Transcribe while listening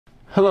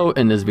Hello,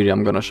 in this video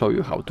I'm gonna show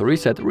you how to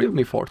reset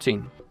Realme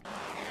 14.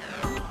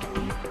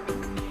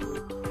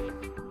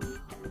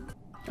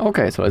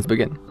 Okay, so let's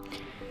begin.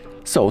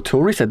 So to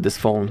reset this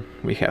phone,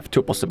 we have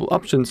two possible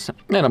options,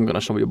 and I'm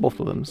gonna show you both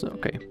of them. So,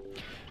 okay.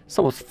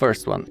 So the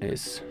first one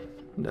is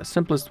the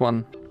simplest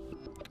one,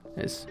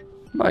 is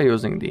by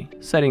using the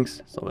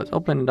settings. So let's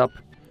open it up.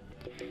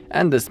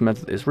 And this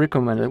method is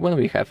recommended when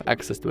we have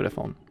access to the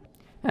phone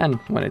and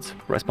when it's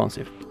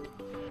responsive.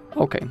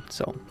 Okay,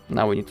 so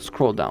now we need to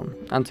scroll down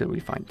until we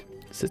find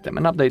System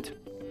and Update.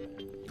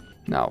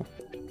 Now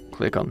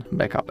click on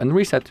Backup and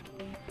Reset.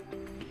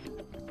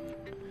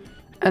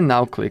 And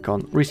now click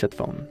on Reset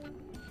Phone.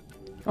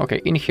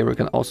 Okay, in here we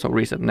can also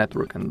reset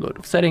network and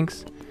Bluetooth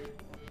settings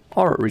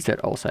or reset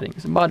all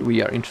settings, but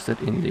we are interested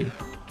in the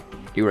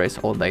Erase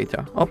All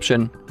Data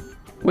option,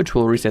 which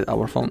will reset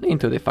our phone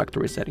into the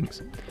factory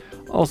settings.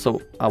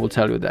 Also, I will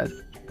tell you that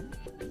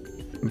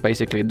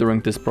basically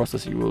during this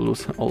process you will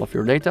lose all of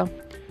your data.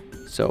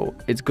 So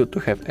it's good to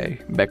have a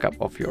backup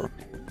of your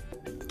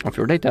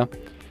data.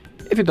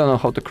 If you don't know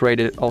how to create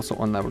it, also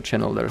on our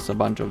channel there's a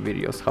bunch of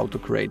videos how to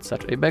create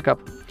such a backup.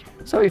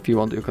 So if you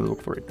want, you can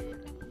look for it.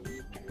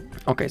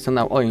 Okay, so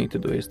now all you need to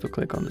do is to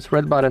click on this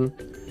red button.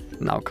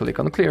 Now click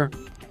on clear.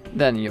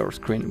 Then your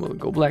screen will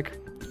go black.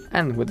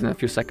 And within a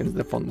few seconds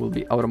the phone will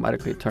be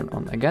automatically turned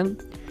on again.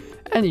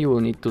 And you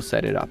will need to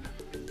set it up.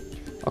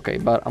 Okay,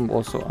 but I'm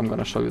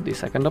gonna show you the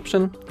second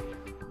option.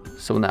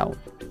 So now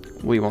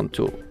we want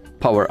to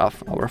power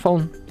off our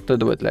phone. To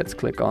do it, let's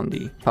click on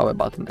the power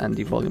button and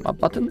the volume up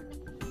button.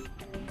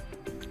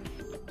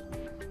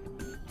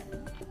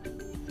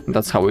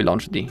 That's how we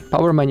launch the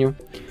power menu.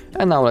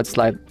 And now let's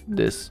slide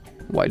this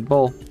white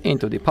ball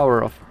into the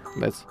power off.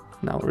 Let's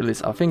now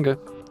release our finger.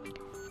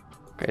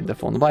 Okay, the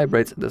phone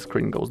vibrates, the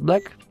screen goes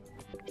black.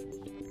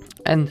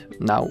 And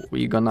now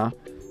we're gonna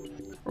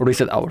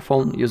reset our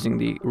phone using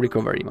the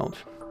recovery mode.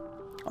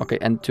 Okay,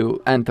 and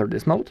to enter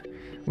this mode,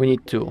 we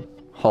need to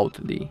hold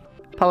the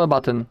power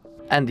button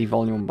and the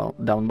volume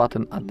down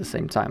button at the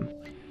same time.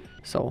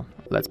 So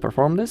let's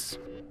perform this.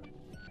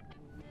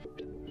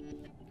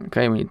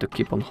 Okay, we need to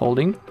keep on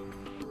holding.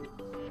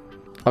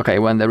 Okay,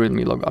 when the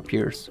Realme logo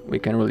appears, we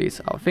can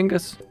release our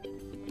fingers.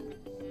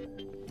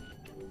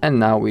 And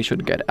now we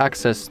should get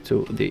access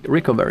to the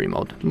recovery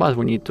mode, but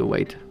we need to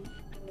wait.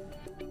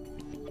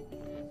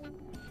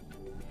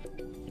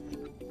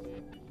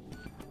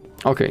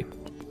 Okay,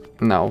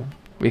 now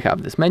we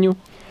have this menu,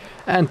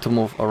 and to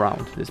move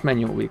around this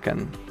menu we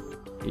can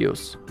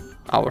use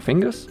our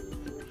fingers,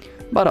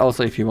 but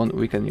also if you want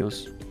you can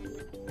use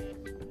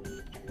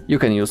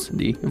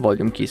the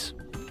volume keys.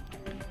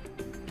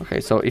 Okay,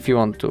 so if you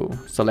want to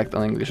select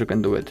on English you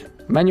can do it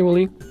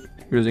manually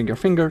using your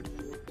finger,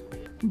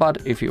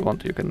 but if you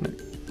want you can,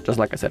 just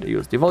like I said,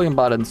 use the volume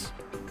buttons,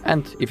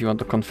 and if you want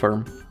to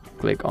confirm,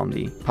 click on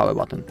the power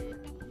button,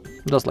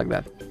 just like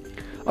that.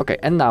 Okay,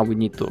 and now we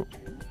need to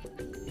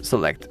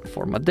select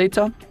format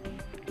data,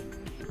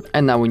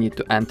 and now we need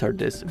to enter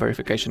this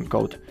verification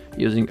code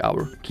using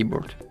our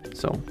keyboard.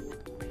 So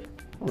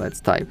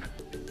let's type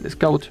this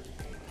code.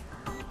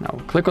 Now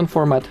click on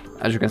format.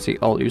 As you can see,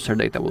 all user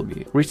data will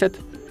be reset.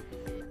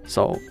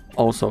 So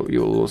also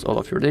you will lose all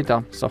of your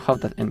data. So have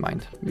that in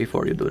mind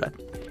before you do that.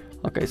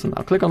 Okay, so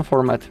now click on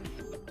format.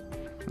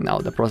 Now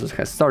the process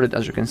has started,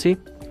 as you can see.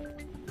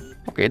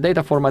 Okay,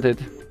 data formatted.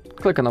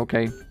 Click on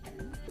OK.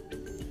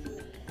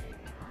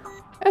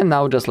 And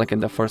now, just like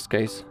in the first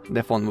case,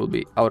 the phone will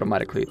be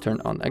automatically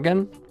turned on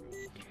again,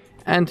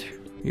 and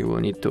you will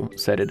need to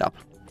set it up.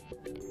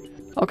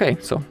 Okay,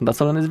 so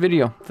that's all in this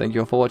video. Thank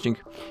you for watching.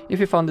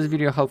 If you found this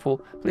video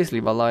helpful, please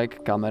leave a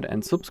like, comment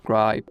and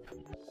subscribe.